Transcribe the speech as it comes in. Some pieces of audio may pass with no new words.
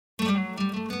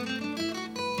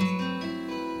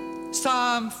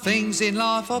Some things in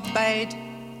life are bad,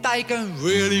 they can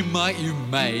really make you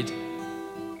mad.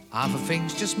 Other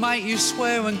things just make you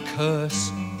swear and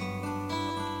curse.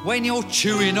 When you're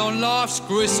chewing on life's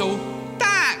gristle,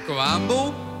 don't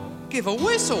grumble, give a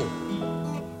whistle.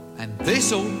 And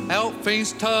this'll help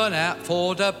things turn out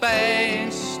for the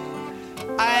best.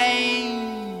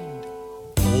 And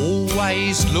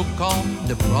always look on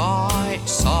the bright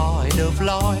side of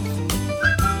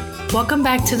life. Welcome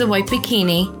back to the White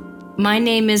Bikini. My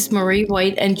name is Marie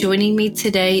White, and joining me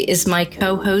today is my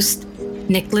co-host,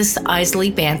 Nicholas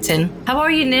Isley Banton. How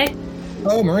are you, Nick?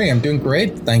 Oh, Marie, I'm doing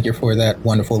great. Thank you for that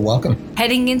wonderful welcome.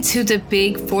 Heading into the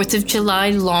big 4th of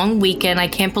July long weekend. I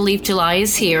can't believe July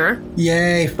is here.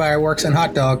 Yay, fireworks and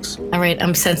hot dogs. All right,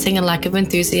 I'm sensing a lack of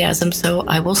enthusiasm, so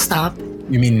I will stop.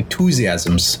 You mean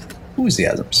enthusiasms?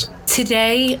 Enthusiasms.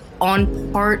 Today,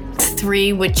 on part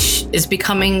 3, which is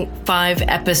becoming 5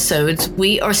 episodes,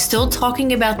 we are still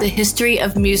talking about the history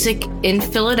of music in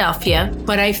Philadelphia,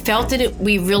 but I felt that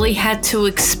we really had to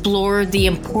explore the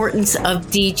importance of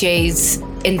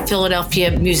DJs in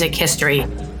Philadelphia music history.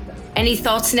 Any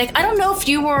thoughts, Nick? I don't know if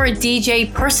you were a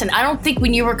DJ person. I don't think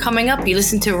when you were coming up, you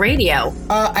listened to radio.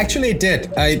 Actually, I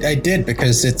did. I did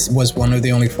because it was one of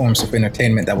the only forms of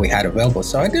entertainment that we had available.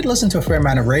 So I did listen to a fair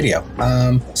amount of radio.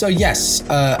 So yes,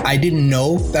 I didn't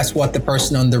know that's what the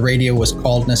person on the radio was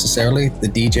called necessarily, the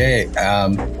DJ.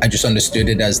 I just understood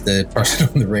it as the person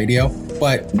on the radio.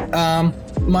 But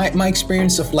my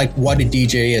experience of like what a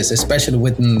DJ is, especially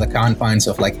within the confines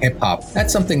of like hip hop,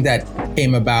 that's something that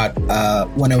came about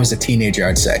when I was a teenager,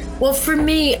 I'd say. Well, for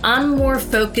me, I'm more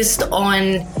focused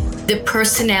on the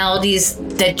personalities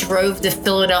that drove the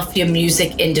Philadelphia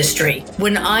music industry.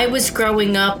 When I was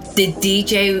growing up, the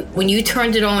DJ, when you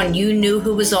turned it on, you knew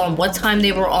who was on, what time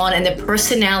they were on, and the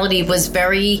personality was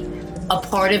very a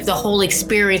part of the whole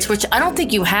experience, which I don't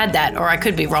think you had that, or I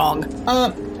could be wrong.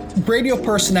 Radio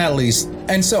personalities.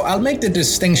 And so I'll make the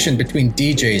distinction between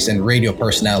DJs and radio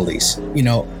personalities. You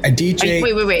know, a DJ...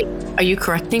 Wait. Are you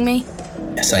correcting me?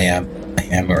 Yes, I am,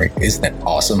 Marie. Isn't that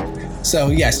awesome? So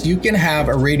yes, you can have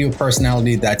a radio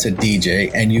personality that's a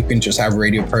DJ, and you can just have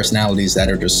radio personalities that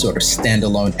are just sort of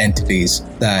standalone entities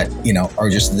that, you know, are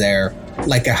just there,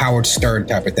 like a Howard Stern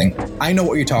type of thing. I know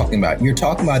what you're talking about. You're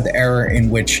talking about the era in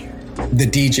which the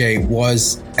DJ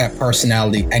was a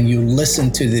personality, and you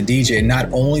listen to the DJ not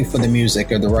only for the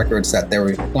music or the records that they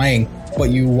were playing, but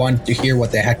you want to hear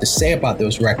what they had to say about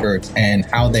those records and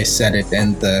how they said it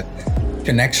and the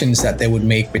connections that they would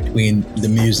make between the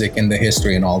music and the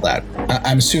history and all that.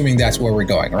 I'm assuming that's where we're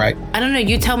going, right? I don't know.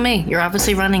 You tell me. You're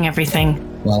obviously running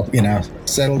everything. Well, you know,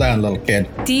 settle down, little kid.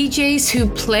 DJs who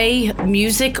play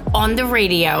music on the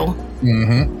radio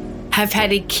have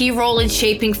had a key role in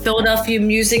shaping Philadelphia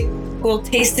music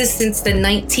tastes since the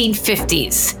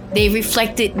 1950s. They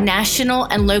reflected national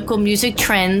and local music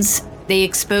trends. They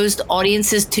exposed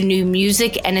audiences to new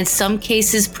music and in some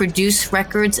cases produced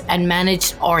records and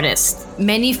managed artists.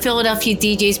 Many Philadelphia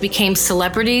DJs became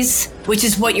celebrities, which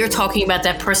is what you're talking about,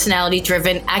 that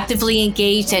personality-driven, actively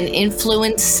engaged and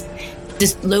influenced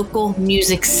this local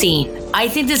music scene. I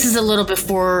think this is a little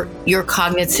before your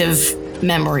cognitive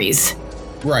memories.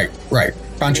 Right.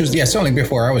 Conscious, yeah, certainly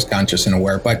before I was conscious and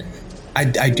aware, but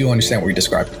I do understand what you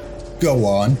described. Go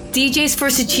on. DJs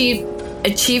first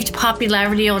achieved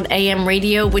popularity on AM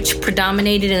radio, which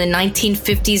predominated in the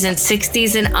 1950s and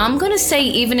 60s, and I'm going to say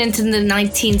even into the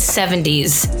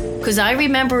 1970s, because I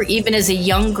remember even as a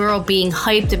young girl being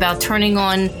hyped about turning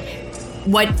on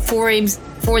what for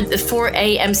the 4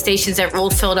 AM stations that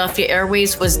ruled Philadelphia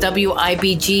Airways was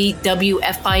WIBG,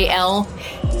 WFIL,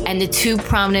 and the 2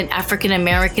 prominent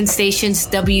African-American stations,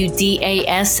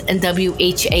 WDAS and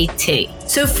WHAT.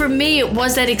 So for me, it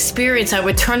was that experience. I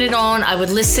would turn it on, I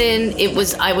would listen.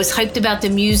 I was hyped about the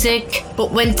music.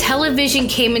 But when television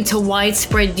came into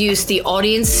widespread use, the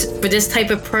audience for this type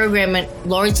of programming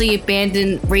largely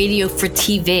abandoned radio for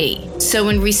TV. So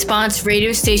in response,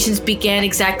 radio stations began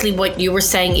exactly what you were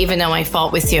saying, even though I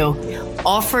fought with you,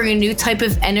 offering a new type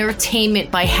of entertainment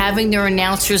by having their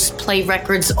announcers play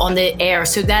records on the air.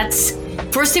 So that's,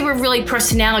 first they were really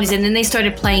personalities, and then they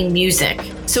started playing music.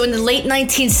 So in the late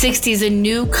 1960s, a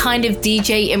new kind of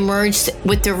DJ emerged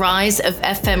with the rise of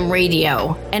FM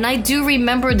radio. And I do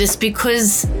remember this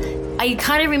because I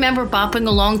kind of remember bopping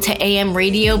along to AM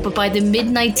radio, but by the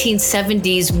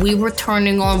mid-1970s, we were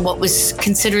turning on what was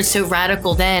considered so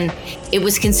radical then. It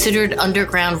was considered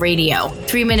underground radio.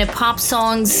 3-minute pop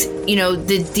songs, you know,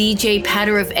 the DJ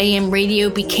patter of AM radio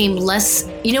became less,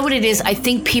 you know what it is? I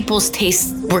think people's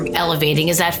tastes were elevating.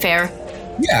 Is that fair?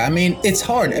 Yeah, I mean, it's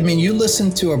hard. I mean, you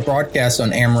listen to a broadcast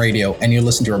on AM radio and you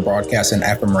listen to a broadcast on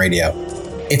FM radio.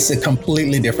 it's a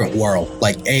completely different world.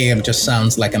 Like AM just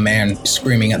sounds like a man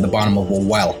screaming at the bottom of a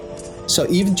well. So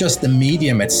even just the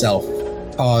medium itself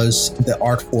caused the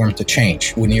art form to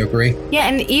change. Wouldn't you agree? Yeah,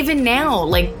 and even now,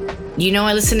 like, you know,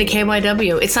 I listen to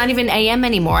KYW. It's not even AM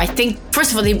anymore. I think,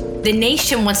 first of all, the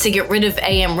nation wants to get rid of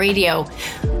AM radio,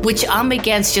 which I'm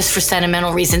against just for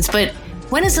sentimental reasons. But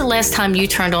when is the last time you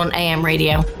turned on AM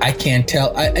radio? I can't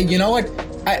tell. You know what?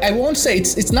 I won't say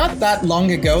it's not that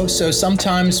long ago. So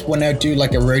sometimes when I do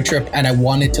like a road trip and I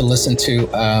wanted to listen to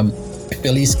a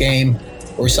Phillies game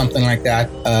or something like that,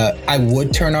 I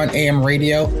would turn on AM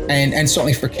radio, and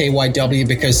certainly for KYW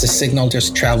because the signal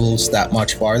just travels that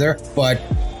much farther. But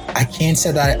I can't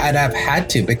say that I'd have had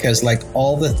to, because like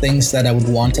all the things that I would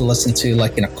want to listen to,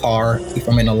 like in a car, if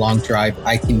I'm in a long drive,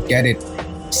 I can get it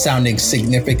sounding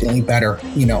significantly better,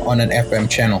 you know, on an FM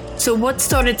channel. So what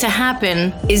started to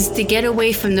happen is to get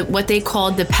away from what they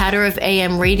called the patter of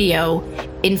AM radio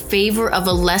in favor of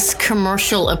a less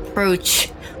commercial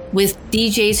approach, with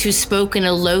DJs who spoke in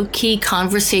a low-key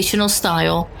conversational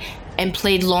style and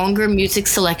played longer music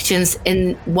selections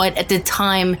in what at the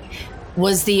time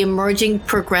was the emerging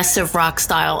progressive rock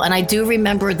style. And I do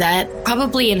remember that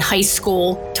probably in high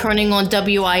school, turning on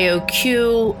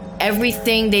WIOQ,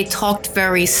 everything, they talked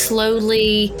very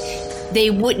slowly. They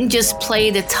wouldn't just play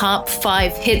the top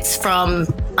 5 hits from,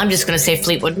 I'm just going to say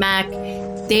Fleetwood Mac.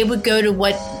 They would go to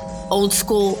what old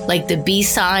school, like the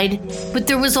B-side, but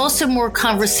there was also more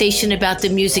conversation about the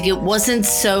music. It wasn't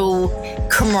so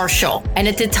commercial. And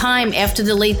at the time, after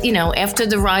the late, you know, after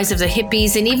the rise of the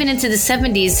hippies and even into the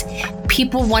 70s,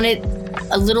 people wanted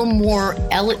a little more,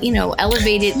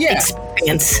 elevated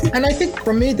experience. And I think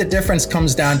for me, the difference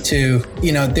comes down to,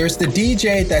 you know, there's the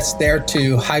DJ that's there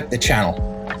to hype the channel.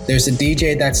 There's a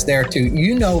DJ that's there to,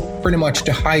 you know, pretty much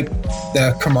to hype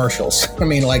the commercials. I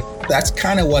mean, like, that's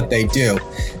kind of what they do.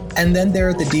 And then there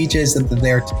are the DJs that are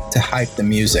there to hype the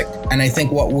music. And I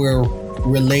think what we're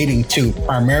relating to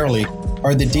primarily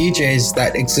are the DJs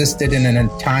that existed in a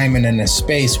time and in a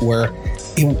space where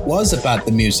it was about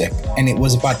the music, and it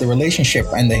was about the relationship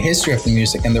and the history of the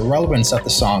music and the relevance of the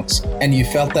songs. And you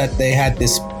felt that they had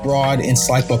this broad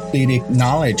encyclopedic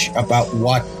knowledge about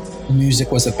what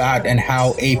music was about and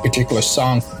how a particular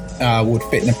song would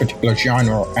fit in a particular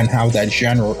genre, and how that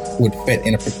genre would fit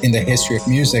in the history of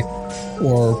music,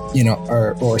 or, you know,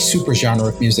 or a super genre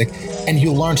of music. And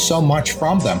you learn so much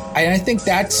from them. I think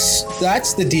that's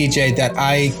the DJ that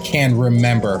I can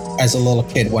remember as a little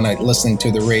kid when I listened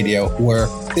to the radio, where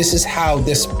this is how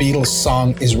this Beatles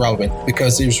song is relevant,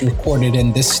 because it was recorded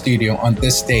in this studio on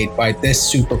this date by this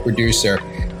super producer,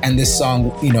 and this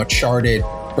song, you know, charted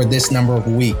for this number of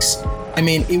weeks. I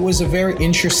mean, it was a very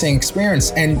interesting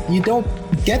experience, and you don't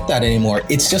get that anymore.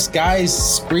 It's just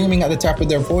guys screaming at the top of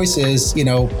their voices, you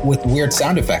know, with weird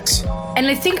sound effects. And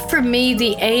I think for me,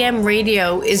 the AM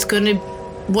radio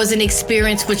was an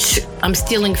experience which I'm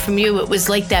stealing from you. It was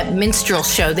like that minstrel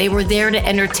show. They were there to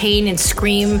entertain and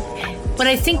scream. But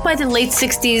I think by the late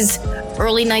 60s,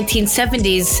 early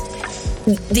 1970s,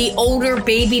 the older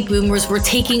baby boomers were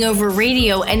taking over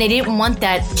radio, and they didn't want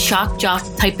that shock jock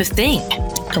type of thing.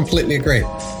 Completely agree.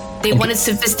 They wanted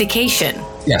sophistication.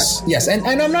 Yes. And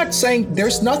I'm not saying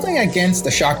there's nothing against the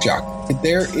shock jock. I think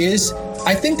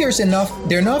there are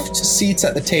enough seats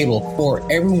at the table for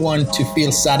everyone to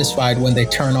feel satisfied when they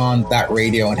turn on that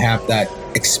radio and have that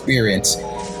experience.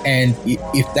 And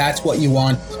if that's what you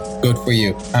want, good for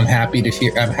you. I'm happy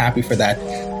for that.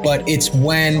 But it's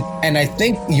when, and I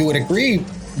think you would agree,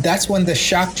 that's when the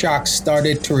shock jocks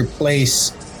started to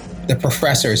replace the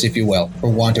professors, if you will, for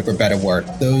want of a better word.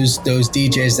 Those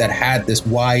DJs that had this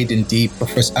wide and deep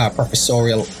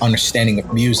professorial understanding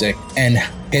of music and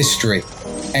history.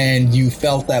 And you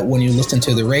felt that when you listened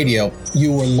to the radio,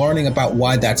 you were learning about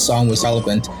why that song was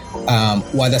relevant, and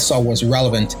why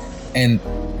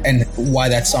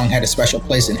that song had a special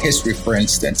place in history, for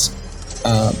instance.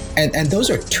 And those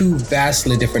are two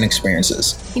vastly different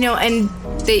experiences. You know, and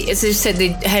they, as I said, they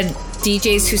had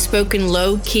DJs who spoke in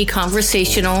low-key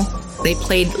conversational. They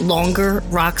played longer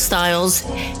rock styles.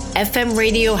 FM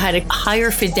radio had a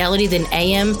higher fidelity than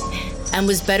AM and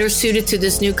was better suited to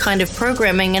this new kind of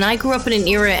programming. And I grew up in an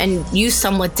era, and you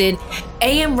somewhat did,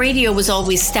 AM radio was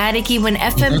always staticky when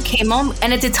FM came on.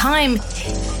 And at the time,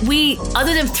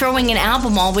 other than throwing an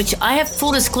album on, which I have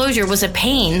full disclosure was a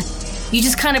pain, you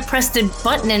just kind of pressed the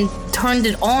button and turned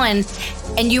it on,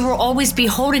 and you were always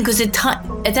beholden, because at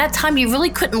that time you really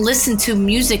couldn't listen to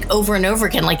music over and over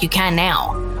again like you can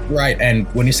now. Right, and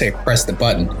when you say press the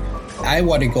button, I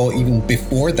want to go even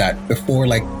before that, before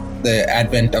like the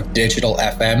advent of digital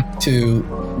FM to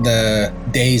the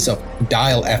days of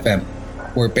dial FM,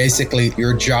 where basically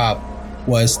your job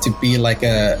was to be like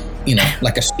a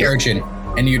surgeon,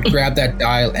 and you'd grab that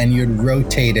dial and you'd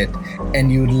rotate it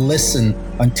and you'd listen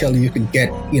until you could get,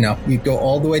 you'd go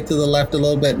all the way to the left a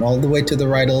little bit and all the way to the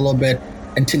right a little bit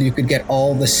until you could get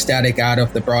all the static out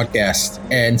of the broadcast.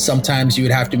 And sometimes you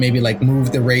would have to maybe like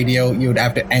move the radio. You would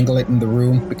have to angle it in the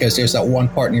room because there's that one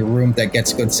part in your room that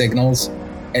gets good signals.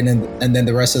 And then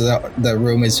the rest of the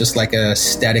room is just like a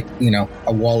static,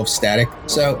 a wall of static.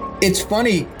 So it's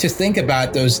funny to think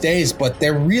about those days, but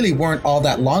they really weren't all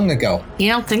that long ago. You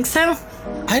don't think so?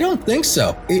 I don't think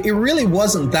so. It really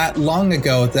wasn't that long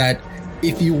ago that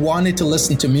if you wanted to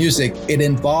listen to music, it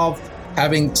involved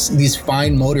having these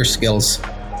fine motor skills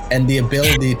and the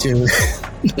ability to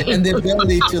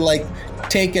like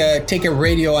take a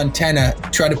radio antenna,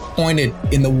 try to point it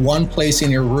in the one place in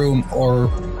your room or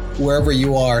wherever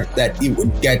you are that it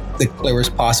would get the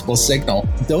clearest possible signal.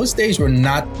 Those days were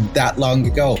not that long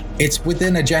ago. It's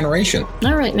within a generation.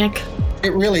 All right, Nick.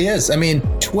 It really is. I mean,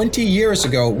 20 years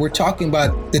ago, we're talking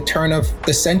about the turn of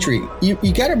the century. You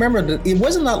got to remember that it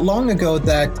wasn't that long ago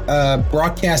that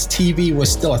broadcast TV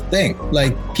was still a thing.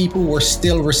 Like, people were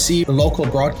still receiving local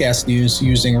broadcast news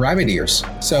using rabbit ears.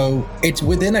 So it's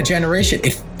within a generation.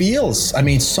 It feels,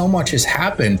 so much has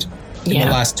happened in the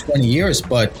last 20 years,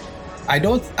 but I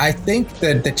think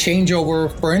that the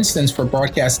changeover, for instance, for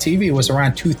broadcast TV was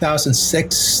around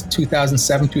 2006,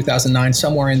 2007, 2009,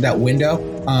 somewhere in that window.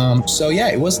 So yeah,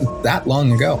 it wasn't that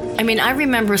long ago. I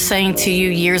remember saying to you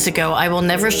years ago, I will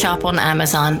never shop on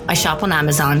Amazon. I shop on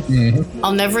Amazon. Mm-hmm.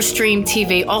 I'll never stream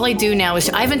TV. All I do now is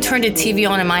I haven't turned a TV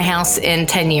on in my house in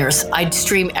 10 years. I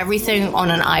stream everything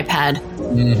on an iPad.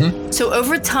 Mm-hmm. So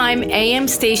over time, AM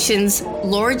stations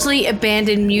largely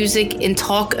abandoned music in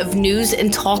talk of news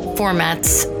and talk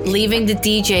formats, leaving the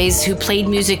DJs who played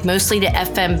music mostly to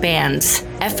FM bands.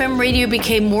 FM radio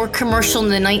became more commercial in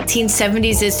the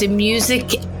 1970s as the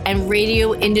music and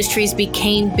radio industries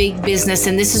became big business.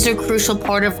 And this is a crucial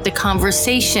part of the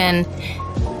conversation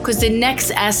because the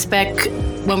next aspect,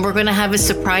 when we're going to have a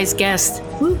surprise guest,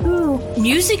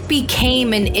 music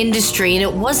became an industry, and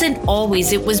it wasn't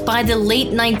always. It was by the late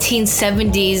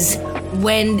 1970s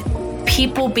when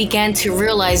people began to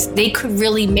realize they could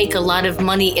really make a lot of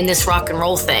money in this rock and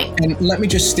roll thing. And let me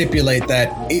just stipulate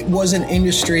that it was an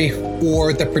industry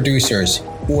for the producers,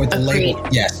 for the label.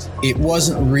 Yes, it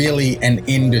wasn't really an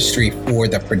industry for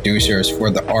the producers, for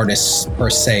the artists per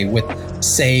se, with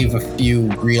save a few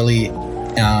really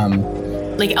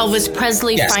like Elvis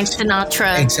Presley, yes, Frank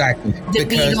Sinatra, exactly, the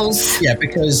Beatles. Yeah,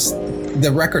 because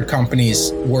the record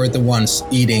companies were the ones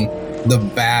eating the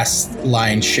vast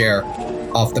lion's share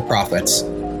of the profits.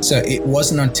 So it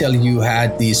wasn't until you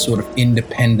had these sort of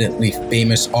independently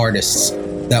famous artists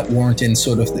that weren't in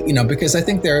sort of, because I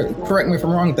think correct me if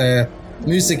I'm wrong, the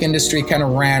music industry kind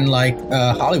of ran like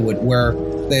Hollywood, where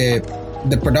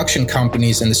the production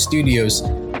companies and the studios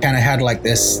kind of had like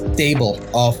this stable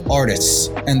of artists,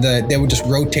 and they would just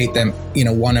rotate them,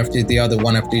 one after the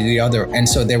other. And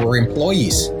so they were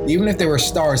employees. Even if they were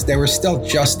stars, they were still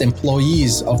just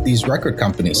employees of these record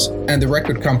companies. And the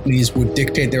record companies would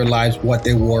dictate their lives, what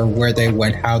they wore, where they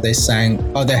went, how they sang,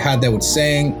 how they would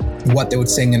sing, what they would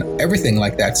sing, and everything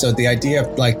like that. So the idea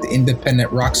of like the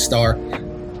independent rock star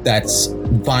that's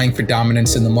vying for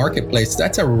dominance in the marketplace,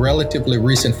 that's a relatively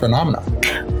recent phenomenon.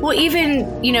 Well,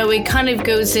 even, it kind of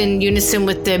goes in unison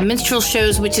with the minstrel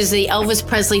shows, which is the Elvis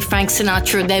Presley, Frank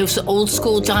Sinatra, those old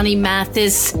school Johnny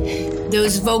Mathis,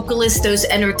 those vocalists, those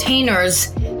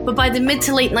entertainers. But by the mid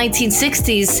to late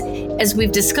 1960s, as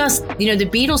we've discussed, the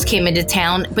Beatles came into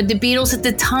town, but the Beatles at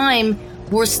the time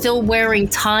were still wearing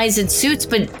ties and suits.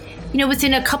 But,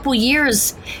 within a couple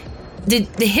years, the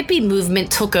hippie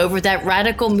movement took over, that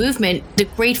radical movement, the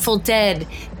Grateful Dead,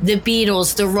 the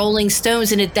Beatles, the Rolling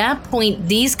Stones. And at that point,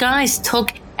 these guys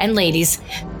and ladies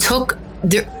took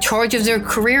charge of their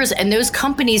careers, and those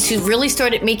companies who really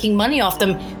started making money off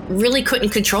them really couldn't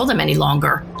control them any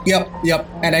longer. Yep.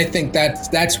 And I think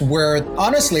that's where,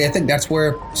 honestly, that's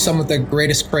where some of the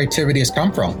greatest creativity has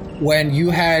come from. When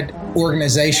you had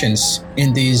organizations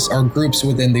in these, or groups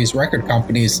within these record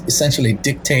companies, essentially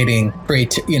dictating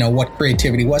what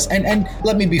creativity was. And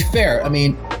let me be fair.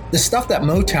 The stuff that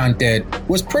Motown did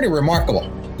was pretty remarkable.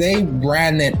 They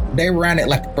ran it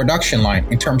like a production line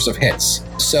in terms of hits.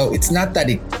 So it's not that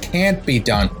it can't be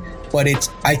done, but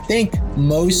I think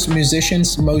most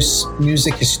musicians, most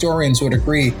music historians would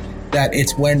agree that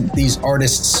it's when these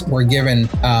artists were given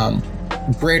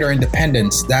greater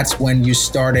independence, that's when you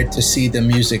started to see the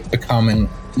music becoming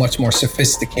much more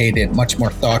sophisticated, much more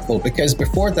thoughtful, because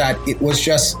before that it was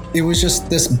just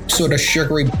this sort of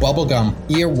sugary bubblegum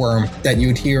earworm that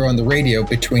you'd hear on the radio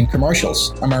between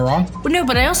commercials. Am I wrong? Well, no,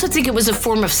 but I also think it was a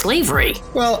form of slavery.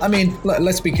 Well, I mean,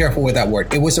 let's be careful with that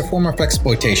word. It was a form of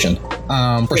exploitation,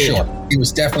 for sure. It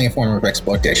was definitely a form of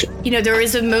exploitation. You know, there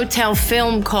is a Motown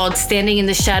film called Standing in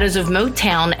the Shadows of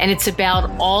Motown, and it's about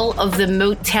all of the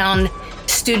Motown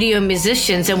studio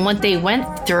musicians and what they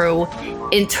went through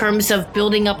in terms of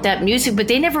building up that music, but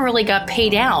they never really got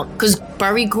paid out because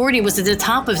Berry Gordy was at the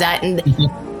top of that, and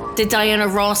the Diana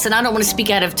Ross, and I don't want to speak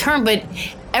out of turn, but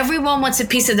everyone wants a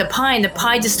piece of the pie, and the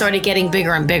pie just started getting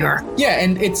bigger and bigger. Yeah,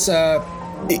 and it's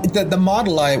the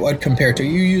model I would compare to.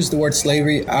 You used the word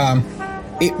slavery.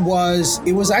 It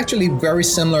was actually very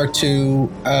similar to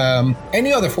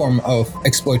any other form of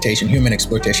exploitation, human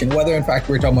exploitation. Whether in fact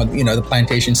we're talking about the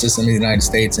plantation system in the United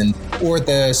States or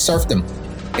the serfdom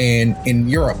in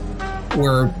Europe,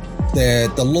 where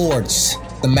the lords,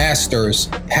 the masters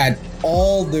had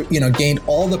all the gained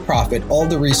all the profit, all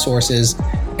the resources,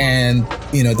 and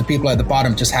the people at the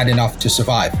bottom just had enough to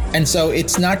survive. And so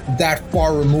it's not that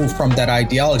far removed from that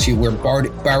ideology where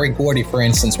Berry Gordy, for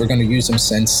instance, we're going to use him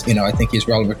since I think he's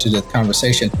relevant to the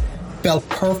conversation, felt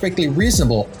perfectly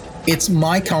reasonable. It's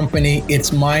my company,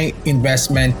 it's my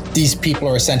investment, these people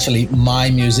are essentially my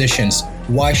musicians.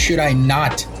 Why should I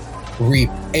not reap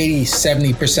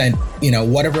 80-70%,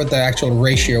 whatever the actual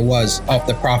ratio was of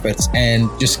the profits, and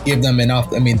just give them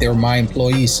enough? I mean, they're my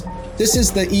employees. This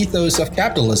is the ethos of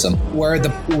capitalism, where the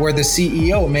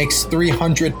CEO makes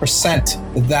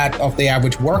 300% that of the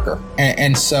average worker,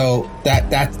 and so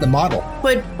that's the model.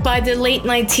 But by the late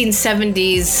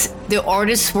 1970s, the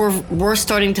artists were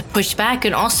starting to push back,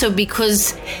 and also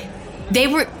because they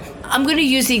were. I'm going to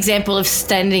use the example of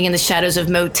Standing in the Shadows of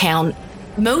Motown.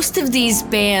 Most of these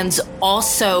bands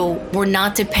also were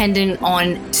not dependent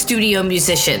on studio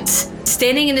musicians.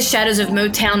 Standing in the Shadows of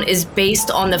Motown is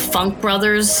based on the Funk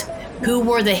Brothers, who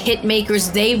were the hit makers.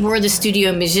 They were the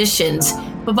studio musicians.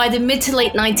 But by the mid to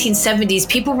late 1970s,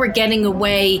 people were getting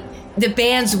away. The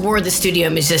bands were the studio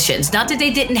musicians. Not that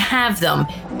they didn't have them,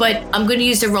 but I'm going to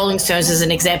use the Rolling Stones as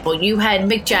an example. You had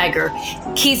Mick Jagger,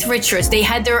 Keith Richards. They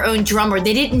had their own drummer.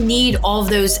 They didn't need all of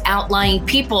those outlying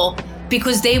people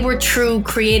because they were true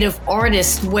creative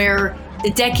artists, where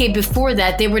the decade before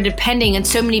that, they were depending on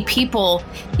so many people,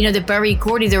 the Berry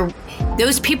Gordy,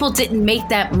 those people didn't make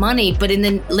that money. But in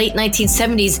the late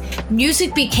 1970s,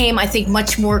 music became, I think,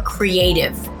 much more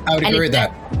creative. I would agree with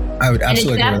that. I would absolutely agree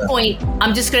with that. And at that point,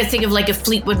 I'm just going to think of like a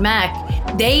Fleetwood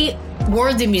Mac. They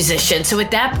were the musicians. So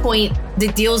at that point, the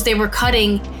deals they were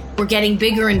cutting were getting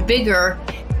bigger and bigger.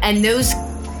 And those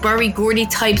Berry Gordy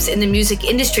types in the music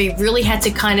industry really had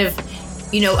to kind of,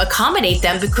 accommodate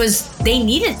them because they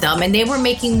needed them and they were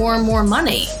making more and more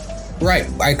money. Right.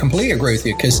 I completely agree with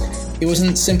you, because it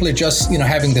wasn't simply just,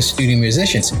 having the studio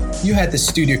musicians. You had the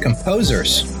studio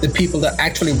composers, the people that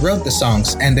actually wrote the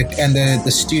songs, and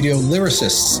the studio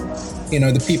lyricists,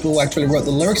 the people who actually wrote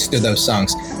the lyrics to those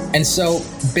songs. And so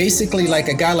basically, like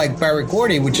a guy like Berry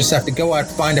Gordy would just have to go out,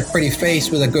 find a pretty face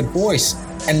with a good voice,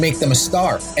 and make them a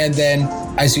star. And then,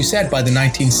 as you said, by the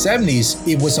 1970s,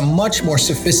 it was a much more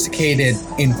sophisticated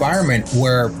environment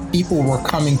where people were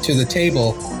coming to the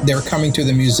table, they were coming to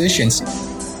the musicians,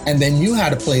 and they knew how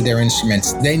to play their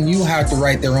instruments. They knew how to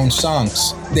write their own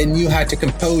songs. They knew how to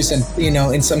compose and,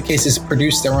 in some cases,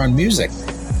 produce their own music.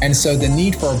 And so the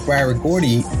need for Berry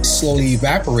Gordy slowly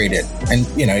evaporated, and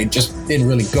it just didn't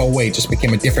really go away. It just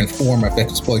became a different form of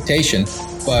exploitation.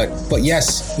 But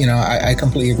yes, I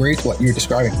completely agree with what you're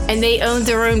describing. And they owned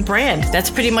their own brand.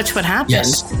 That's pretty much what happened.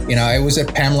 Yes. It was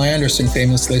Pamela Anderson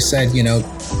famously said, you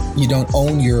don't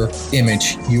own your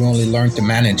image, you only learn to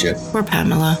manage it. Or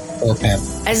Pamela. Or Pam.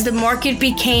 As the market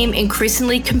became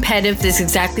increasingly competitive,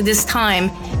 this time,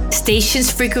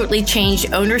 stations frequently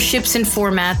changed ownerships and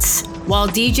formats. While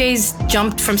DJs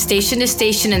jumped from station to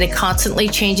station in a constantly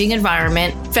changing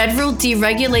environment, federal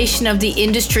deregulation of the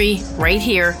industry right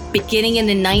here, beginning in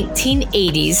the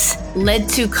 1980s, led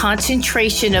to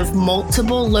concentration of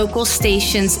multiple local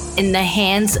stations in the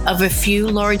hands of a few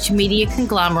large media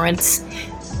conglomerates,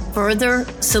 further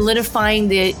solidifying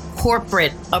the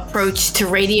corporate approach to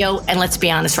radio and, let's be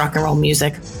honest, rock and roll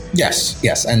music.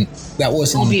 Yes, and that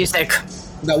wasn't music.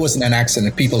 That wasn't an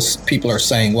accident. People are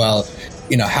saying, well,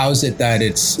 how is it that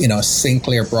it's,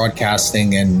 Sinclair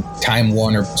Broadcasting and Time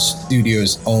Warner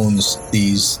Studios owns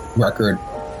these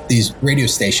radio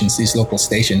stations, these local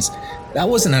stations? That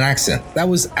wasn't an accident. That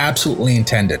was absolutely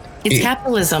intended. It's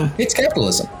capitalism. It's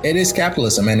capitalism. It is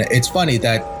capitalism. And it's funny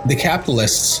that the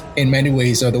capitalists, in many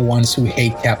ways, are the ones who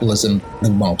hate capitalism the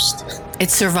most.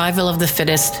 It's survival of the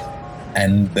fittest.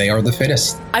 and they are the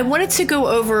fittest. I wanted to go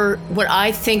over what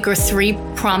I think are 3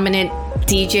 prominent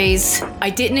DJs. I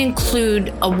didn't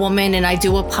include a woman, and I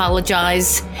do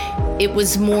apologize. It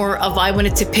was more of I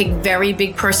wanted to pick very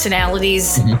big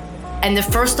personalities. Mm-hmm. And the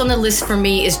first on the list for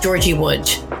me is Georgie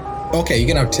Woods. Okay, you're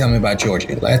gonna have to tell me about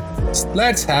Georgie.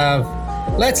 Let's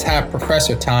have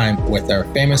Professor Time with our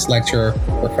famous lecturer,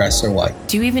 Professor White.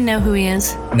 Do you even know who he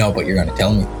is? No, but you're gonna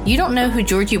tell me. You don't know who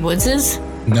Georgie Woods is?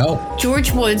 No.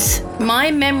 George Woods,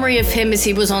 my memory of him is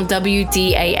he was on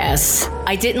WDAS.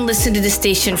 I didn't listen to the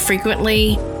station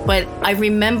frequently, but I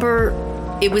remember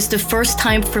it was the first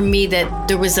time for me that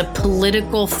there was a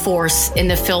political force in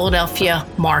the Philadelphia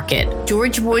market.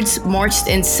 George Woods marched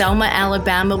in Selma,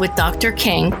 Alabama with Dr.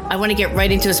 King. I want to get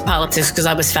right into his politics because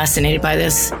I was fascinated by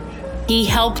this. He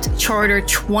helped charter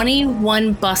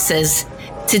 21 buses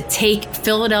to take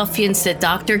Philadelphians to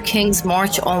Dr. King's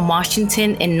March on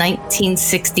Washington in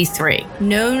 1963.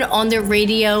 Known on the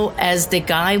radio as the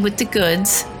guy with the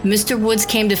goods, Mr. Woods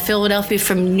came to Philadelphia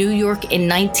from New York in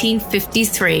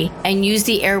 1953 and used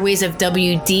the airways of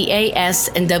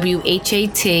WDAS and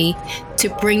WHAT to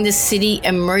bring the city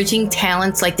emerging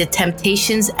talents like the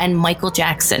Temptations and Michael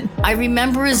Jackson. I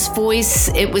remember his voice.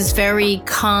 It was very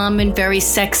calm and very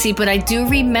sexy, but I do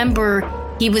remember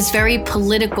he was very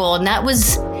political, and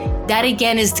that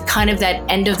again is kind of that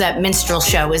end of that minstrel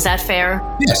show. Is that fair?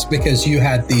 Yes, because you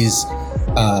had these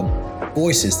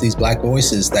voices, these black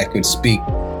voices that could speak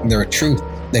their truth,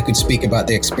 that could speak about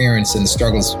the experience and the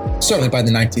struggles, certainly by the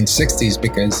 1960s,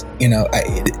 because,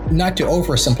 not to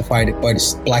oversimplify it,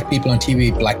 but black people on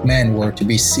TV, black men were to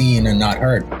be seen and not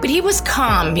heard. But he was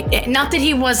calm. Not that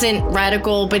he wasn't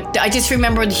radical, but I just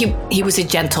remembered he was a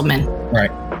gentleman.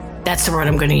 Right. That's the word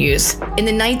I'm going to use. In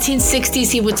the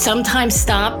 1960s, he would sometimes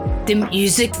stop the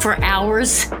music for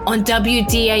hours on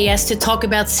WDAS to talk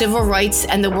about civil rights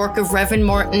and the work of Reverend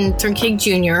Martin Luther King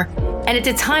Jr. And at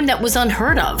the time, that was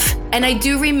unheard of. And I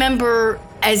do remember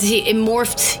as it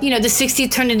morphed, the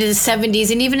 60s turned into the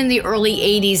 70s, and even in the early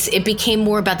 80s, it became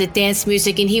more about the dance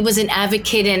music, and he was an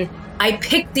advocate. And I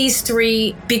picked these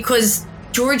 3 because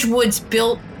George Woods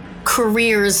built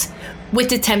careers with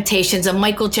the Temptations of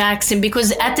Michael Jackson,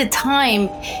 because at the time,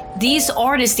 these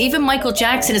artists, even Michael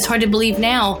Jackson, it's hard to believe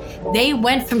now, they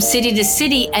went from city to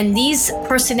city, and these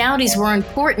personalities were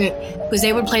important because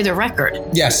they would play the record.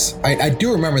 Yes, I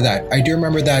do remember that. I do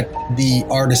remember that the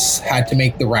artists had to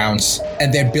make the rounds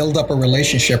and then build up a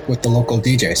relationship with the local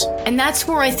DJs. And that's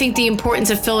where I think the importance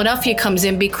of Philadelphia comes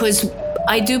in, because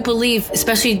I do believe,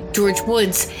 especially George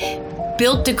Woods,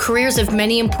 built the careers of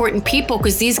many important people,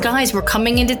 because these guys were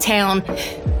coming into town,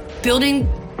 building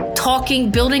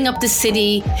up the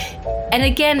city. And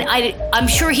again, I'm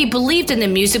sure he believed in the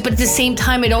music, but at the same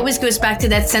time, it always goes back to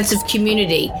that sense of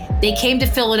community. They came to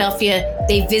Philadelphia,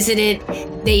 they visited,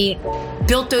 they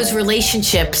built those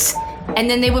relationships, and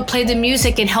then they would play the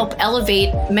music and help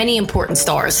elevate many important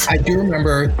stars. I do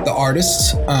remember the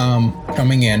artists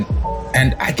coming in.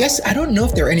 And I guess, I don't know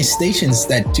if there are any stations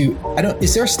that do,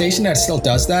 is there a station that still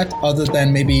does that other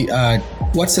than maybe,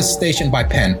 what's the station by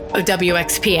Penn? Oh,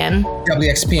 WXPN.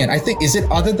 WXPN. I think, is it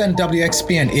other than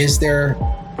WXPN?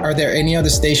 Are there any other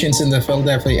stations in the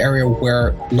Philadelphia area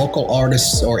where local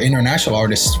artists or international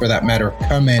artists for that matter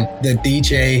come in? The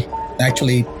DJ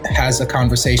actually has a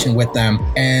conversation with them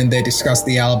and they discuss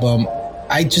the album.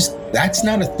 That's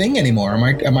not a thing anymore.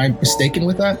 Am I mistaken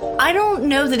with that? I don't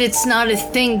know that it's not a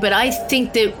thing, but I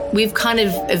think that we've kind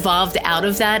of evolved out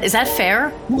of that. Is that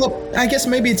fair? Well, I guess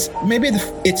maybe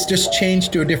it's just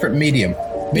changed to a different medium.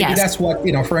 Maybe yes. That's what,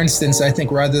 for instance, I think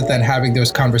rather than having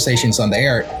those conversations on the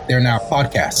air, they're now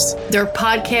podcasts. They're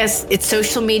podcasts. It's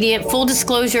social media. Full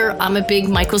disclosure, I'm a big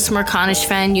Michael Smerconish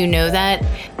fan. You know that.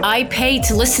 I pay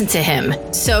to listen to him.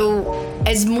 So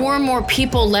as more and more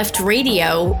people left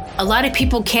radio, a lot of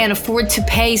people can't afford to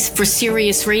pay for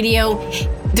Sirius radio.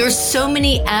 There's so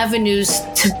many avenues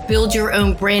to build your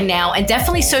own brand now, and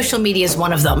definitely social media is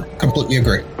one of them. Completely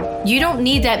agree. You don't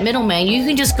need that middleman. You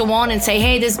can just go on and say,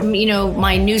 hey, this,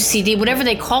 my new CD, whatever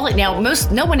they call it now.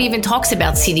 No one even talks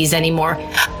about CDs anymore.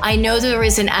 I know there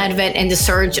is an advent and the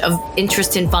surge of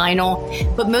interest in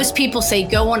vinyl, but most people say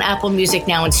go on Apple Music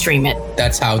now and stream it.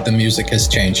 That's how the music has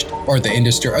changed, or the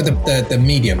industry, or the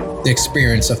medium, the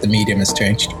experience of the medium has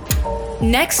changed.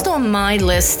 Next on my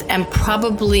list, and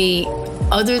probably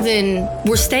other than,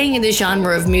 we're staying in the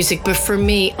genre of music, but for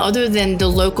me, other than the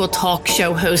local talk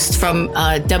show host from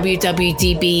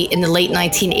WWDB in the late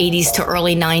 1980s to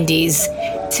early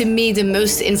 90s, to me, the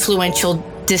most influential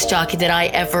disc jockey that I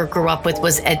ever grew up with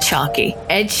was Ed Shockey.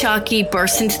 Ed Shockey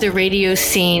burst into the radio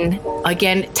scene.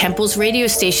 Again, Temple's radio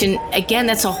station. Again,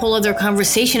 that's a whole other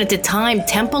conversation at the time.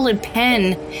 Temple and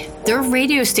Penn their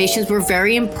radio stations were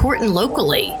very important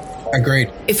locally.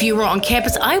 Agreed. If you were on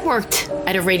campus, I worked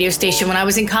at a radio station when I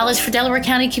was in college for Delaware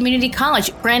County Community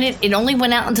College. Granted, it only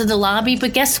went out into the lobby,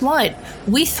 but guess what?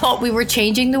 We thought we were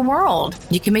changing the world.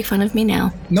 You can make fun of me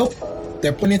now. Nope.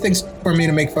 There are plenty of things for me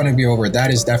to make fun of you over.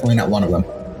 That is definitely not one of them.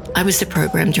 I was the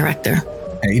program director.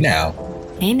 Hey now.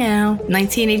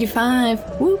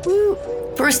 1985. Woo woo.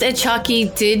 First, Ed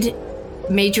Shockey did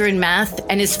major in math,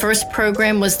 and his first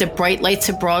program was The Bright Lights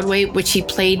of Broadway, which he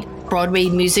played Broadway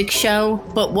music show.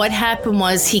 But what happened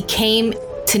was he came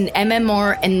to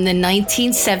MMR in the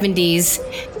 1970s.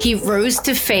 He rose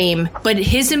to fame, but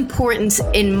his importance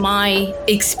in my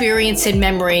experience and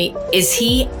memory is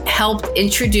he helped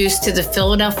introduce to the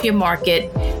Philadelphia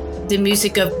market the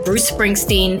music of Bruce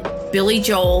Springsteen, Billy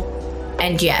Joel,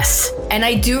 and Yes. And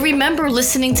I do remember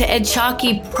listening to Ed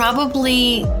Shockey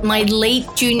probably my late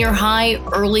junior high,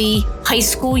 early high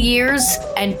school years.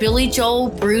 And Billy Joel,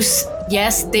 Bruce,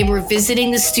 Yes, they were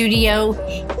visiting the studio.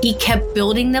 He kept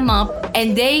building them up,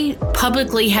 and they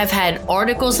publicly have had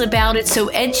articles about it. So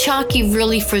Ed Shockey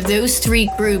really, for those three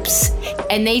groups,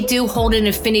 and they do hold an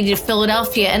affinity to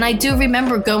Philadelphia. And I do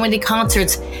remember going to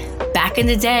concerts back in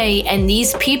the day, and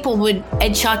these people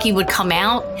Ed Shockey would come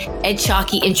out, Ed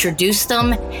Shockey introduced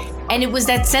them. And it was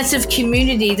that sense of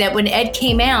community that when Ed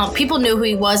came out, people knew who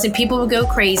he was and people would go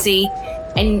crazy.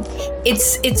 And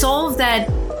it's all of that.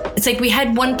 It's like we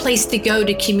had one place to go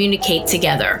to communicate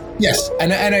together. Yes,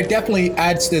 and it definitely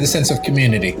adds to the sense of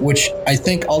community, which I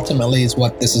think ultimately is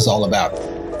what this is all about.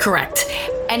 Correct.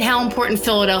 And how important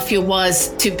Philadelphia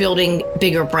was to building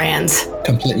bigger brands.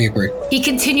 Completely agree. He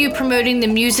continued promoting the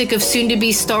music of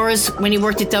soon-to-be stars when he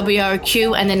worked at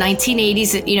WRQ in the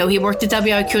 1980s. You know, he worked at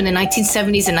WRQ in the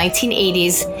 1970s and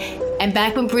 1980s. And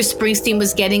back when Bruce Springsteen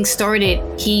was getting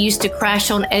started, he used to crash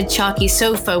on Ed Shockey's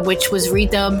sofa, which was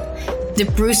redubbed the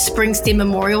Bruce Springsteen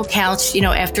Memorial Couch, you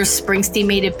know, after Springsteen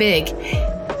made it big.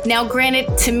 Now,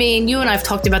 granted, to me, and you and I have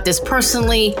talked about this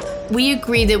personally, we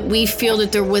agree that we feel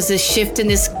that there was a shift in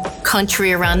this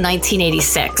country around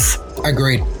 1986.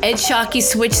 Agreed. Ed Shockey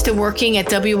switched to working at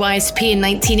WYSP in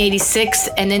 1986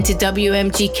 and then to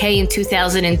WMGK in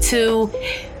 2002.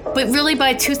 But really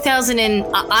by 2000,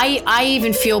 I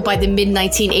even feel by the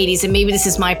mid-1980s, and maybe this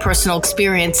is my personal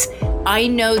experience, I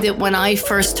know that when I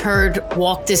first heard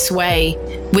Walk This Way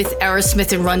with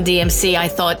Aerosmith and Run DMC, I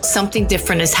thought something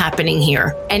different is happening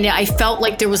here. And I felt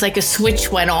like there was like a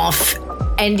switch went off.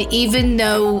 And even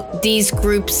though these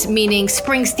groups, meaning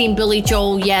Springsteen, Billy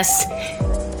Joel, Yes,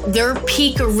 their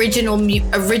peak original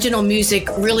music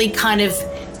really kind of,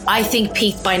 I think,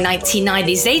 peaked by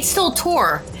 1990s. They'd still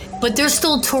tour, but they're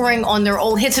still touring on their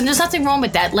old hits, and there's nothing wrong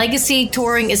with that. Legacy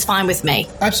touring is fine with me.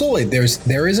 Absolutely.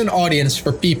 There is an audience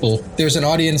for people. There's an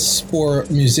audience for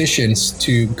musicians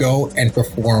to go and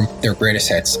perform their greatest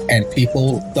hits, and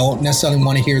people don't necessarily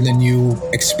want to hear the new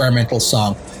experimental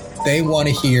song. They want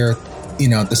to hear, you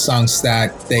know, the songs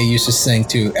that they used to sing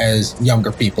to as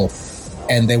younger people,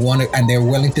 and they're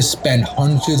willing to spend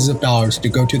hundreds of dollars to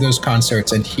go to those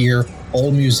concerts and hear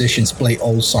old musicians play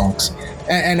old songs.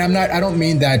 And I don't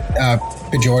mean that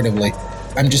pejoratively.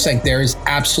 I'm just saying there is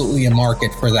absolutely a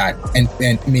market for that. And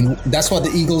I mean, that's what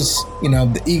the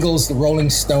Eagles, the Rolling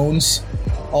Stones,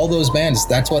 all those bands,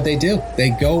 that's what they do.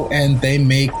 They go and they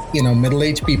make,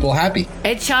 middle-aged people happy.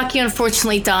 Ed Shockey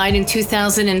unfortunately died in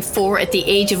 2004 at the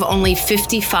age of only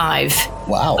 55.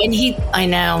 Wow. And I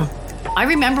know. I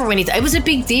remember when it was a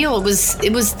big deal.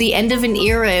 It was the end of an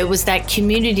era. It was that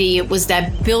community. It was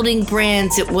that building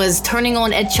brands. It was turning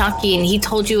on Ed Shockey, and he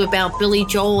told you about Billy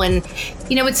Joel. And,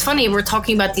 it's funny. We're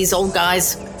talking about these old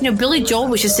guys. Billy Joel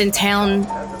was just in town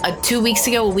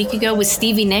a week ago with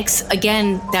Stevie Nicks.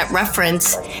 Again, that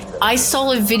reference. I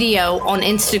saw a video on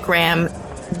Instagram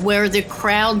where the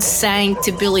crowd sang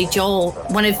to Billy Joel.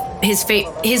 One of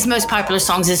his most popular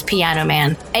songs is Piano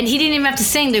Man. And he didn't even have to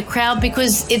sing, the crowd,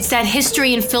 because it's that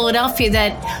history in Philadelphia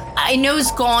that I know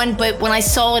is gone, but when I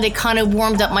saw it, it kind of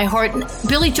warmed up my heart.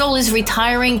 Billy Joel is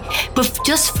retiring, but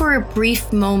just for a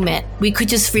brief moment, we could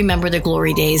just remember the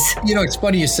glory days. It's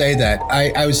funny you say that.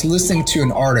 I was listening to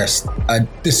an artist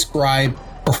describe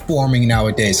performing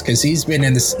nowadays, because he's been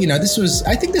in this,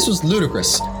 I think this was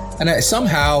ludicrous. And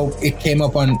somehow it came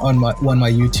up on one of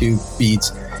my YouTube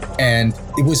feeds. And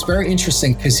it was very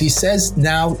interesting because he says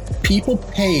now people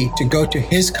pay to go to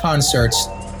his concerts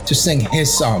to sing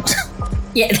his songs.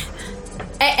 Yeah.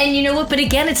 And you know what? But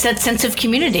again, it's that sense of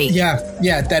community.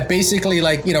 Yeah. That basically,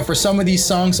 for some of these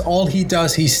songs, all he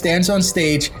does, he stands on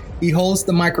stage, he holds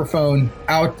the microphone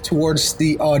out towards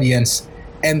the audience,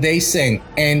 and they sing.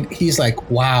 And he's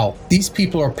like, wow, these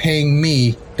people are paying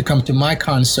me to come to my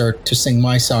concert to sing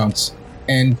my songs.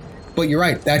 And But you're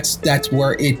right. That's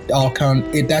where it all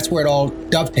that's where it all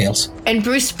dovetails. And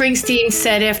Bruce Springsteen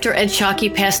said after Ed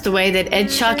Shockey passed away that Ed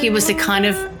Shockey was the kind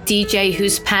of DJ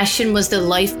whose passion was the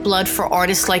lifeblood for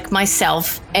artists like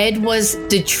myself. Ed was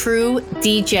the true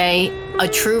DJ, a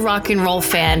true rock and roll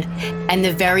fan, and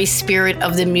the very spirit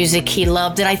of the music he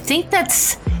loved. And I think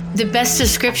that's the best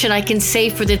description I can say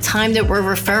for the time that we're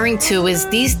referring to is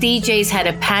these DJs had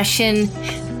a passion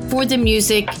for the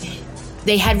music.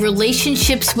 They had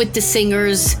relationships with the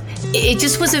singers. It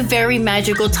just was a very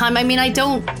magical time. I mean, I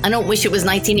don't wish it was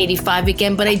 1985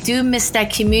 again, but I do miss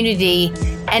that community.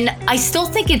 And I still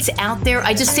think it's out there.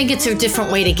 I just think it's a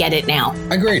different way to get it now.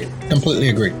 Agreed. Completely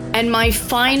agreed. And my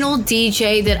final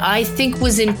DJ that I think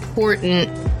was important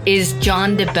is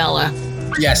John DeBella.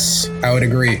 Yes, I would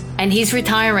agree. And he's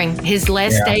retiring. His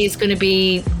last day is going to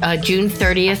be June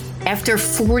 30th. After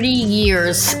 40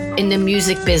 years in the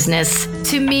music business.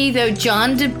 To me, though,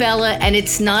 John DeBella, and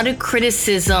it's not a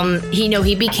criticism,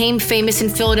 he became famous in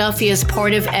Philadelphia as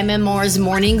part of MMR's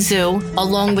Morning Zoo,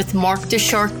 along with Mark the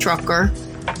Shark Trucker.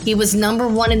 He was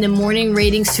 #1 in the morning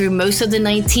ratings through most of the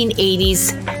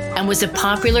 1980s and was a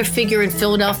popular figure in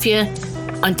Philadelphia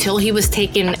until he was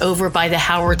taken over by the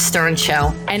Howard Stern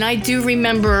Show. And I do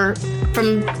remember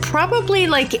from probably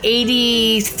like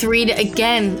 83 to,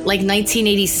 again, like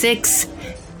 1986,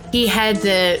 he had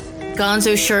the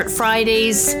Gonzo Shirt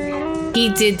Fridays. He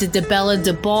did the DeBella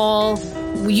DeBall.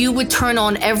 You would turn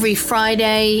on every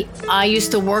Friday. I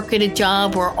used to work at a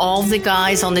job where all the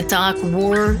guys on the dock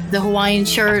wore the Hawaiian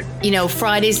shirt.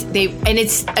 Fridays, and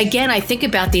it's, again, I think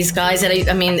about these guys, and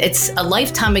I mean, it's a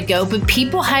lifetime ago, but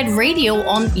people had radio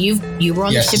on. You were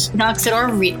on the shipping docks at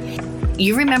our,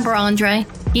 you remember Andre?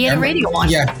 He had a radio on.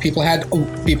 Yeah, people had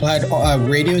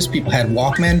radios. People had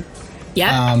Walkman.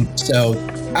 Yeah. So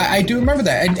I do remember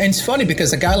that, and it's funny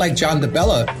because a guy like John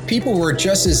DeBella, people were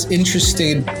just as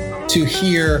interested to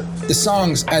hear the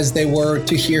songs as they were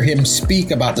to hear him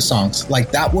speak about the songs.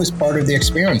 Like that was part of the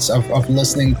experience of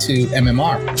listening to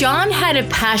MMR. John had a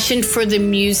passion for the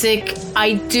music.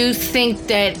 I do think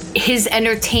that his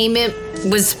entertainment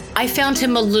I found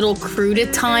him a little crude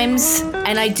at times.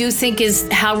 And I do think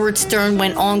as Howard Stern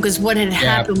went on, because what had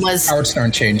happened was... Howard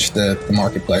Stern changed the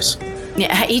marketplace.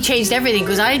 Yeah, he changed everything.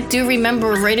 Because I do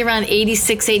remember right around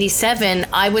 86, 87,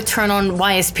 I would turn on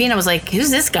YSP and I was like,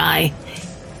 who's this guy?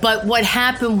 But what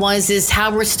happened is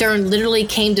Howard Stern literally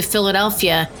came to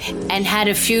Philadelphia and had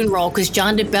a funeral because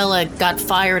John DeBella got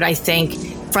fired, I think,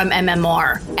 from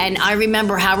MMR. And I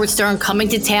remember Howard Stern coming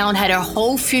to town, had a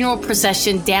whole funeral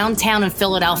procession downtown in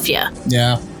Philadelphia.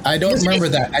 Yeah, I don't remember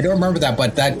that,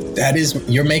 but that is,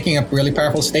 you're making a really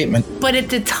powerful statement. But at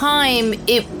the time,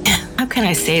 how can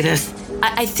I say this?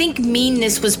 I think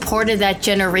meanness was part of that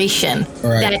generation.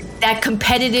 Right. That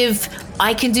competitive,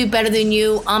 I can do better than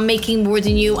you, I'm making more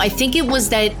than you. I think it was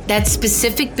that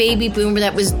specific baby boomer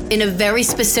that was in a very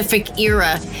specific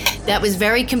era that was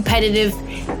very competitive,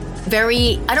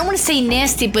 very, I don't want to say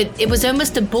nasty, but it was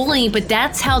almost a bullying, but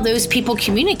that's how those people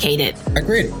communicated.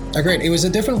 Agreed. It was a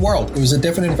different world. It was a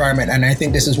different environment. And I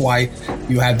think this is why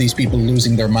you have these people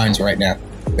losing their minds right now,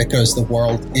 because the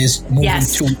world is moving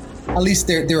to, at least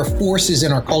there are forces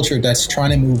in our culture that's trying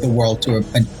to move the world to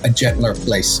a gentler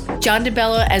place. John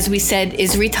DeBella, as we said,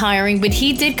 is retiring, but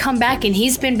he did come back and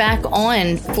he's been back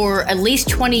on for at least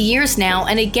 20 years now.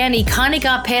 And again, he kind of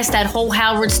got past that whole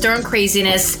Howard Stern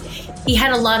craziness. He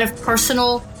had a lot of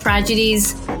personal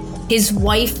tragedies. His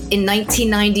wife in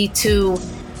 1992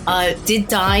 did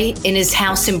die in his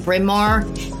house in Bryn Mawr.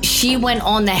 She went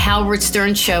on the Howard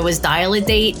Stern show as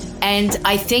Dial-A-Date. And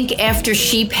I think after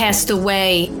she passed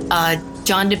away,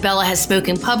 John DeBella has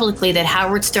spoken publicly that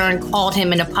Howard Stern called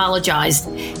him and apologized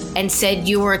and said,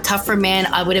 "You were a tougher man.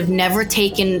 I would have never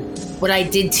taken what I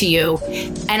did to you."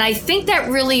 And I think that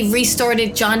really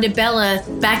restarted John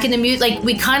DeBella back in the music. Like,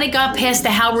 we kind of got past the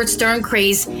Howard Stern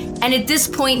craze. And at this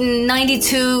point in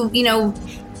 92,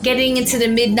 getting into the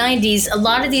mid 90s, a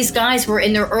lot of these guys were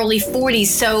in their early 40s.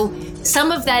 So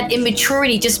some of that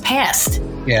immaturity just passed.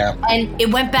 Yeah. And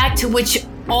it went back to which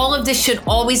all of this should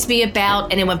always be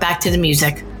about, and it went back to the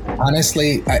music.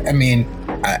 Honestly, I mean,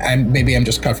 maybe I'm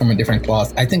just cut from a different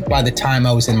cloth. I think by the time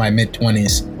I was in my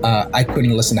mid-20s, I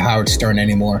couldn't listen to Howard Stern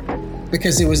anymore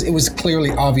because it was clearly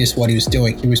obvious what he was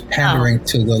doing. He was pandering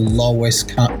to the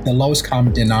lowest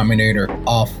common denominator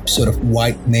of sort of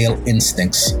white male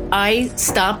instincts. I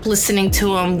stopped listening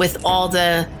to him with all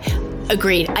the...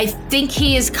 Agreed. I think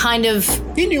he is kind of...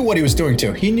 He knew what he was doing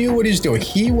too. He knew what he was doing.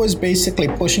 He was basically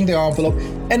pushing the envelope.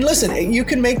 And listen, you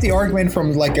can make the argument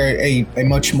from like a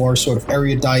much more sort of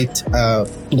erudite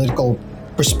political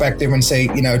perspective and say,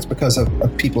 it's because of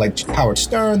people like Howard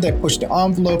Stern that pushed the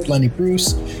envelope, Lenny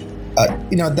Bruce.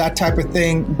 that type of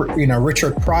thing,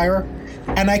 Richard Pryor.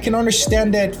 And I can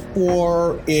understand it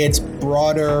for its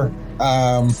broader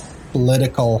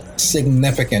political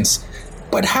significance.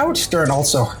 But Howard Stern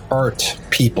also hurt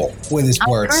people with his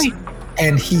words. Right.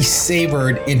 And he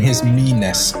savored in his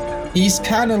meanness. He's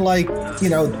kind of like,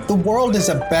 the world is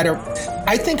a better...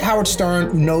 I think Howard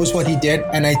Stern knows what he did,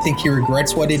 and I think he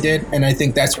regrets what he did. And I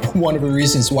think that's one of the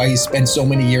reasons why he spent so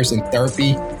many years in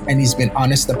therapy. And he's been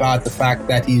honest about the fact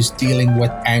that he's dealing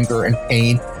with anger and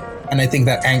pain. And I think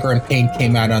that anger and pain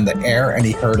came out on the air, and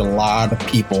he hurt a lot of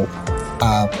people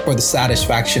for the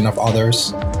satisfaction of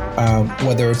others.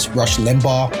 Whether it's Rush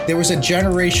Limbaugh, there was a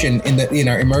generation in the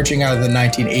emerging out of the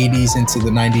 1980s into the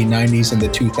 1990s and the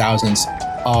 2000s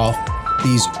of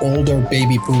these older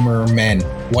baby boomer men,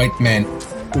 white men,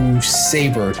 who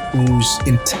savored, whose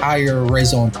entire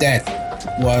raison d'etre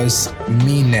was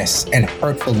meanness and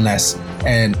hurtfulness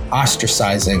and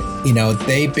ostracizing.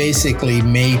 They basically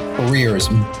made careers,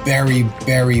 very,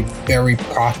 very, very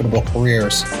profitable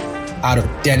careers, out of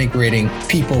denigrating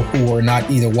people who were not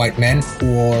either white men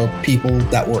or people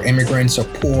that were immigrants or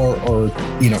poor or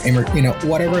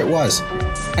whatever it was.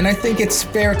 And I think it's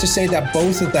fair to say that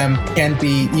both of them can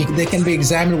be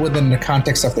examined within the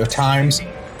context of their times,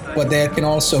 but they can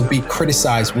also be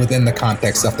criticized within the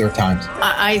context of their times.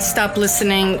 I stopped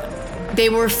listening. They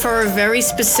were for a very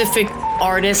specific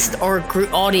artist or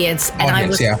group audience, and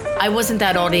I wasn't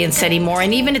that audience anymore.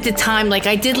 And even at the time,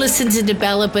 I did listen to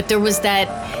DeBella, but there was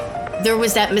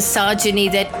that misogyny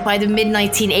that by the mid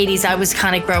 1980s I was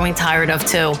kind of growing tired of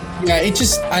too. Yeah,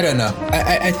 I don't know.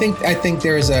 I think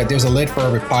there's a lid for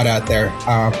every pot out there.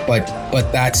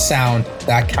 But that sound,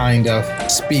 that kind of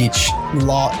speech,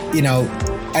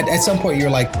 at some point you're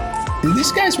like, do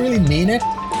these guys really mean it?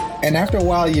 And after a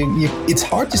while, it's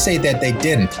hard to say that they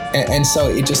didn't. And so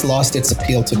it just lost its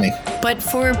appeal to me. But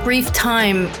for a brief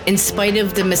time, in spite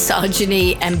of the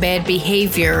misogyny and bad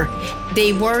behavior,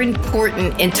 they were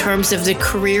important in terms of the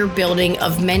career building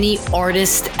of many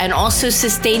artists and also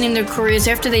sustaining their careers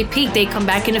after they peak. They come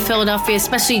back into Philadelphia,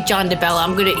 especially John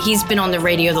DeBella. He's been on the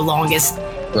radio the longest.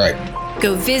 Right.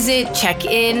 Go visit, check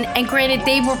in. And granted,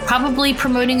 they were probably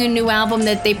promoting a new album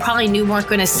that they probably knew weren't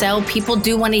going to sell. People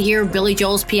do want to hear Billy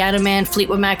Joel's Piano Man,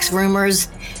 Fleetwood Mac's Rumors.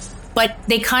 But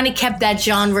they kind of kept that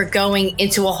genre going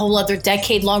into a whole other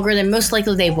decade longer than most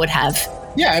likely they would have.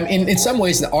 Yeah, in some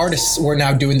ways, the artists were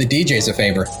now doing the DJs a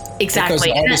favor. Exactly. Because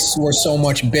the artists were so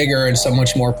much bigger and so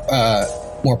much more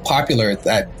popular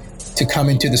that to come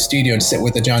into the studio and sit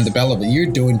with a John DeBella, but you're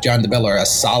doing John DeBella a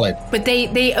solid. But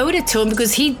they owed it to him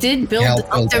because he did build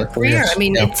up their career. I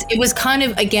mean, it was kind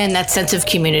of, again, that sense of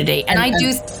community. And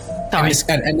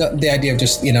the idea of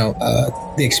just,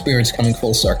 the experience coming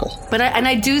full circle. But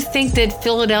I do think that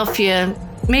Philadelphia,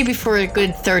 maybe for a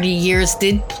good 30 years,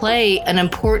 did play an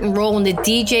important role in the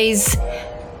DJs.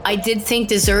 I did think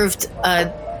deserved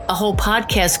a whole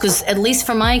podcast because, at least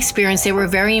from my experience, they were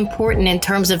very important in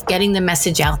terms of getting the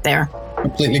message out there.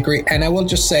 Completely agree. And I will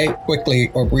just say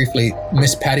quickly or briefly,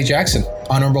 Miss Patty Jackson,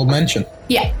 honorable mention.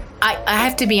 Yeah, I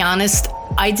have to be honest.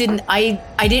 I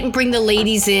didn't bring the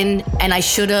ladies in, and I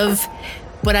should have,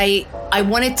 but I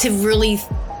wanted to really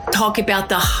talk about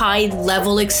the high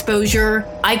level exposure.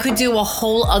 I could do a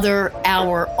whole other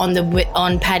hour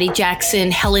on Patty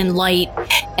Jackson, Helen Light,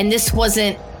 and this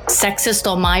wasn't sexist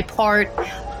on my part.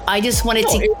 I just wanted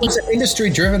to. It was an industry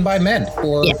driven by men.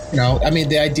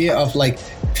 The idea of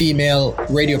female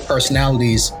radio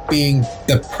personalities being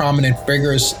the prominent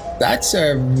figures, that's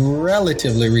a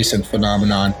relatively recent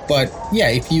phenomenon. But yeah,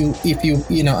 if you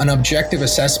an objective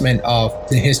assessment of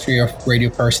the history of radio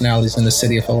personalities in the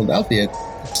city of Philadelphia,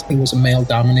 it was a male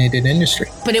dominated industry.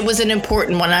 But it was an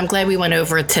important one. I'm glad we went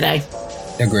over it today.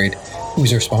 Agreed.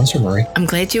 Who's our sponsor, Marie? I'm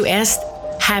glad you asked.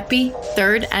 Happy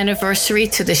 3rd anniversary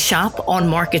to the shop on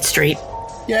Market Street.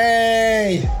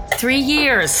 Yay! 3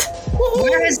 years. Woo-hoo.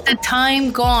 Where has the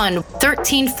time gone?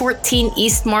 1314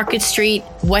 East Market Street,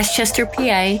 Westchester,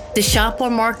 PA. The shop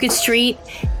on Market Street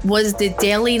was the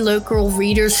daily local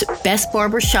reader's best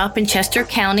barber shop in Chester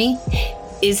County.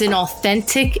 Is an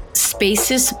authentic,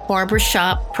 spacious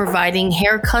barbershop providing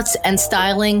haircuts and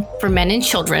styling for men and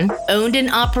children. Owned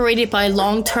and operated by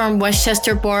long-term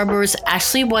Westchester barbers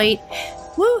Ashley White,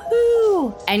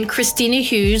 woohoo, and Christina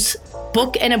Hughes.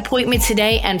 Book an appointment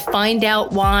today and find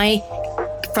out why.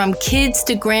 From kids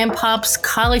to grandpops,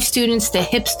 college students to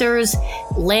hipsters,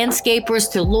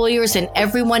 landscapers to lawyers, and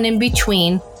everyone in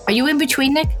between. Are you in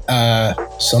between, Nick?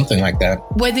 Something like that.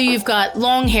 Whether you've got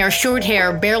long hair, short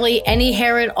hair, barely any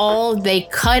hair at all, they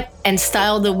cut and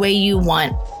style the way you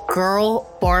want.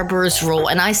 Girl barbers rule.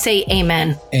 And I say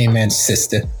amen. Amen,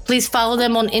 sister. Please follow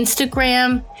them on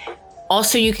Instagram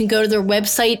Also, you can go to their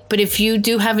website, but if you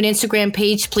do have an Instagram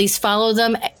page, please follow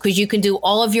them because you can do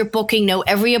all of your booking, know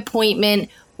every appointment,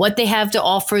 what they have to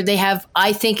offer. They have,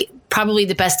 I think, probably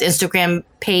the best Instagram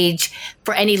page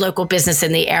for any local business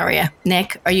in the area.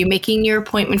 Nick, are you making your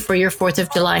appointment for your 4th of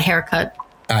July haircut?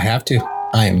 I have to.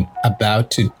 I'm about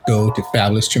to go to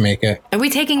Fabulous Jamaica. Are we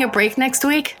taking a break next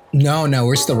week? No,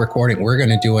 we're still recording. We're going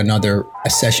to do a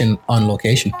session on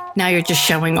location. Now you're just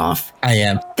showing off. I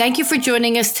am. Thank you for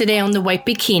joining us today on The White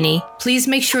Bikini. Please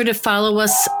make sure to follow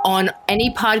us on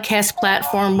any podcast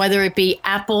platform, whether it be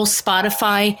Apple,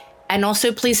 Spotify, and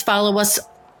also please follow us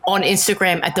on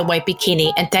Instagram at The White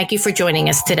Bikini. And thank you for joining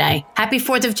us today. Happy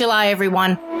 4th of July,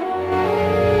 everyone.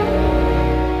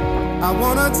 I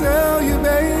want to tell you,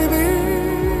 baby,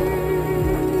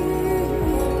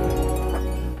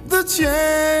 the changes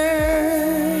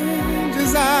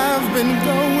I've been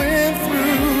going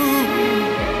through,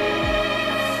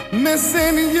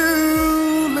 missing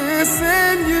you,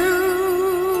 missing you,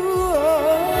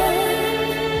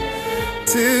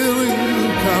 till you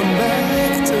come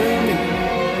back to me.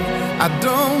 I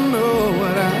don't know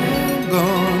what I'm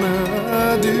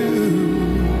gonna do.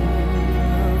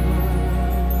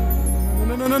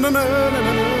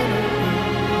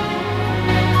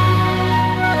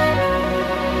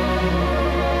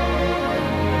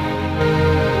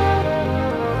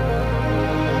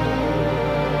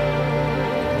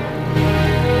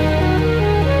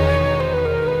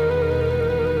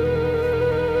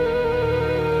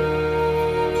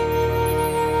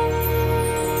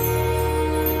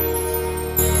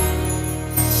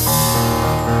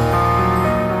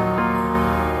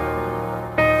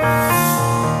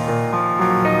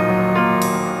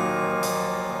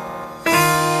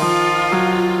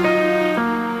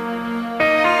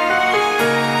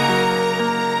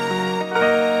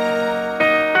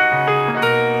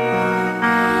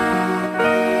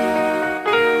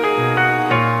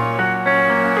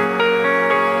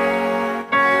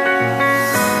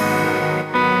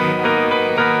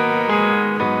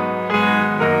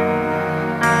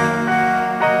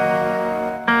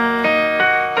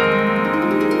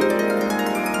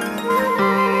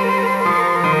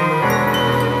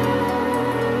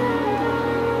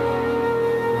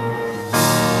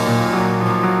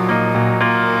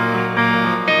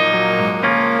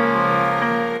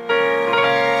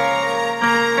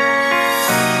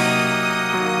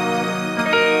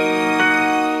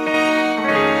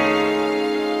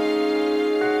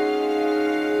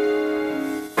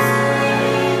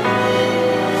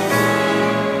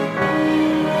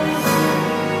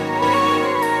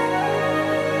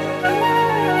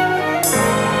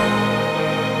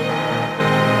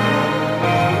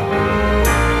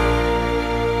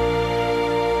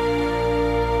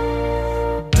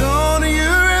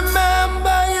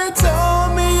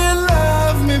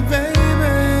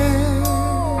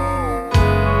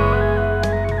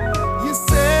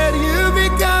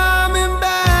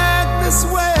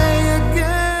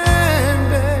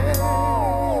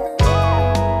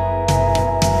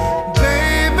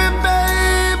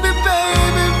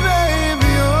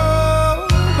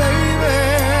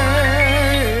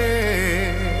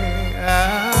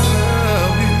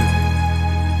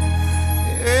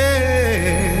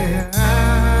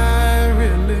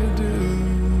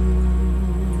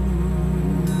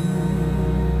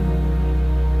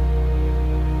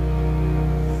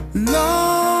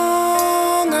 No.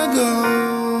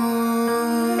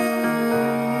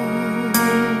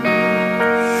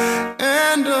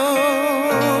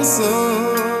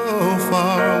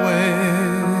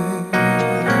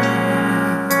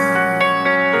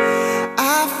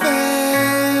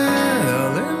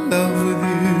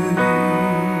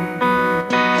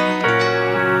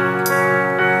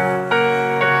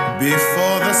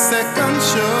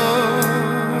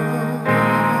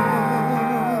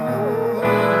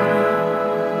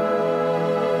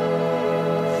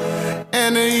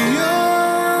 Baby,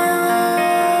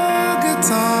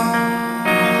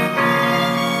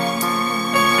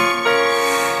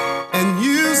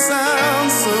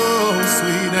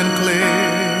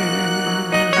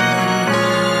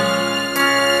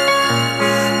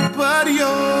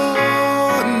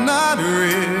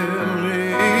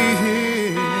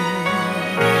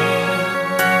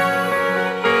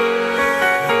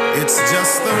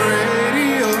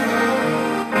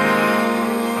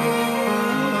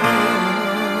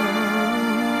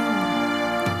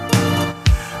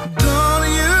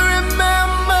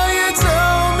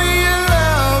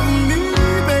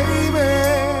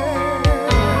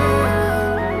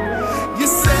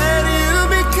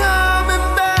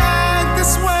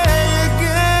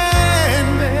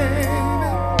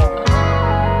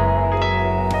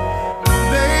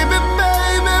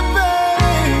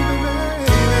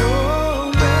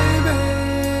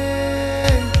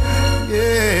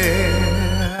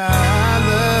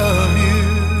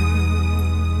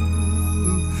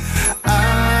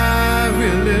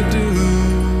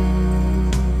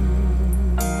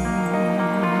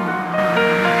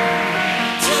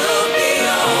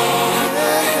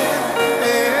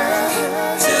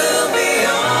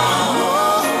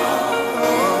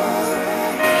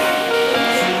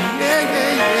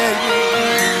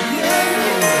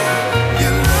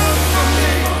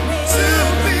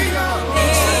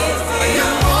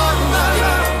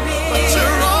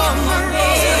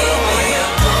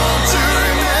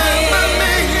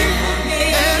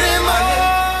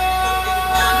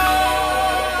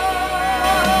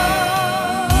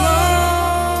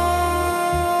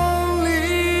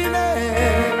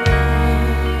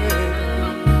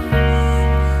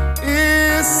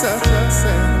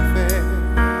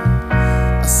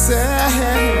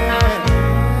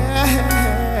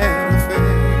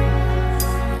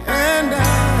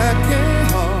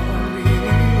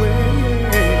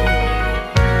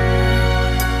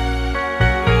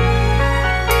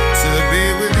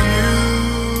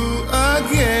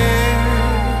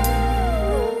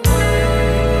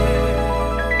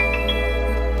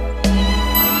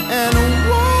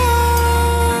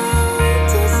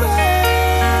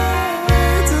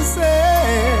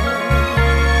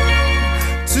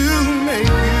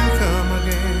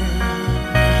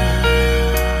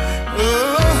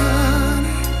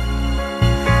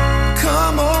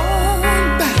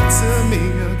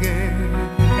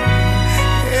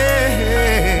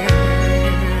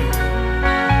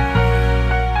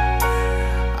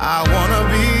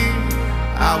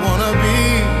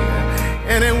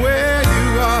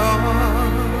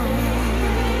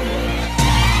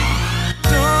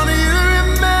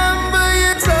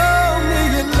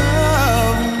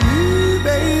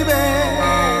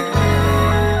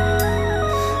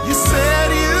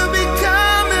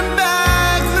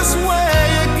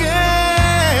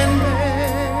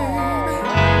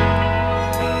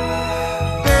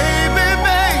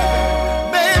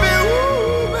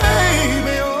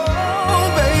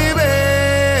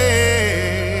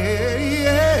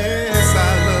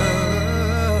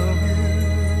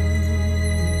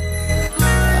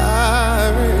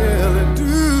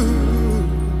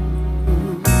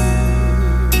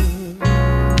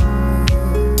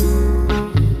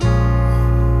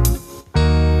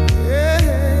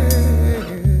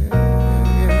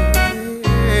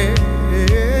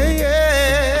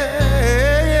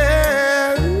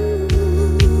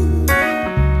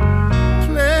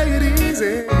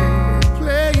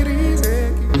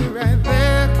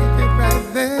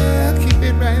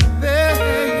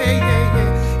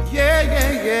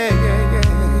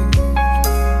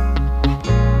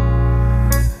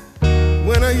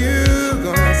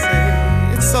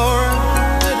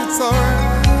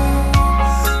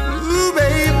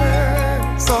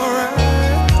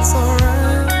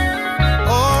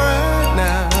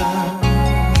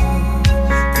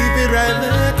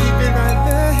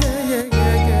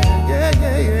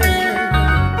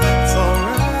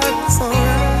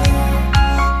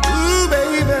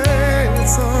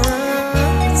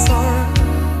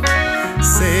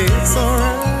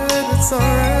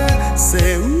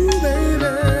 say, ooh.